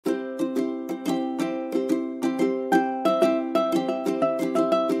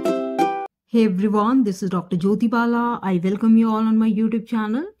Hey everyone, this is Dr. Jyoti Bala. I welcome you all on my YouTube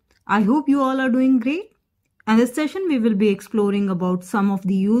channel. I hope you all are doing great. In this session, we will be exploring about some of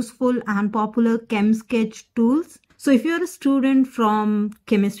the useful and popular ChemSketch tools. So if you're a student from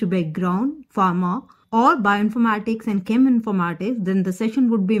chemistry background, pharma, or bioinformatics and cheminformatics, then the session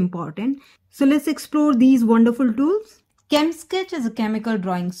would be important. So let's explore these wonderful tools. ChemSketch is a chemical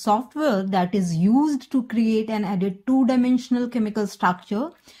drawing software that is used to create and edit two-dimensional chemical structure,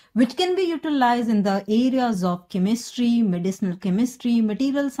 which can be utilized in the areas of chemistry, medicinal chemistry,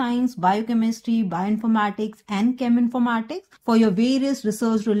 material science, biochemistry, bioinformatics, and cheminformatics for your various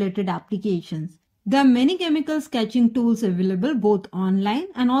research-related applications. There are many chemical sketching tools available both online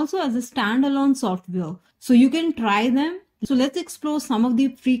and also as a standalone software, so you can try them. So let's explore some of the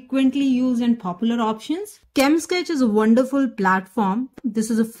frequently used and popular options. ChemSketch is a wonderful platform.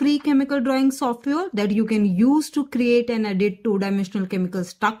 This is a free chemical drawing software that you can use to create and edit two-dimensional chemical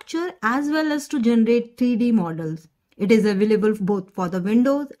structure as well as to generate 3D models. It is available both for the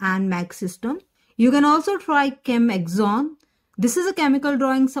Windows and Mac system. You can also try Chem Axon. This is a chemical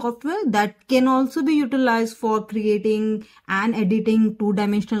drawing software that can also be utilized for creating and editing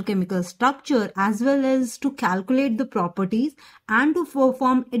two-dimensional chemical structure as well as to calculate the properties and to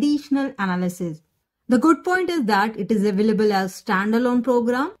perform additional analysis. The good point is that it is available as standalone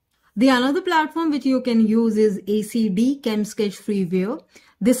program. The another platform which you can use is ACD ChemSketch freeware.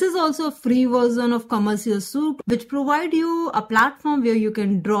 This is also a free version of commercial suite which provide you a platform where you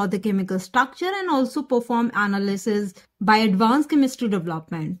can draw the chemical structure and also perform analysis by advanced chemistry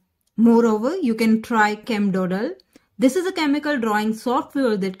development. Moreover, you can try Chem Doodle. This is a chemical drawing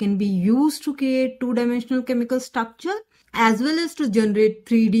software that can be used to create two-dimensional chemical structure as well as to generate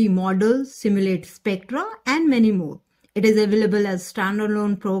 3D models, simulate spectra, and many more. It is available as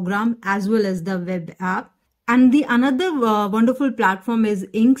standalone program as well as the web app. And the another wonderful platform is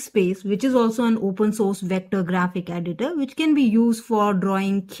Inkspace, which is also an open source vector graphic editor, which can be used for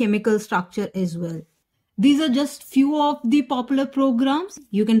drawing chemical structure as well. These are just few of the popular programs.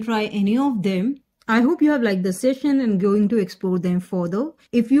 You can try any of them. I hope you have liked the session and going to explore them further.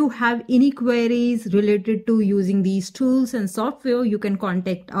 If you have any queries related to using these tools and software, you can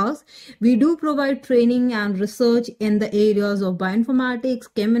contact us. We do provide training and research in the areas of bioinformatics,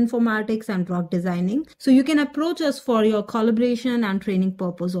 cheminformatics, and drug designing. So you can approach us for your collaboration and training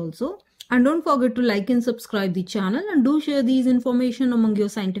purpose also. And don't forget to like and subscribe the channel and do share these information among your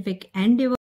scientific endeavors.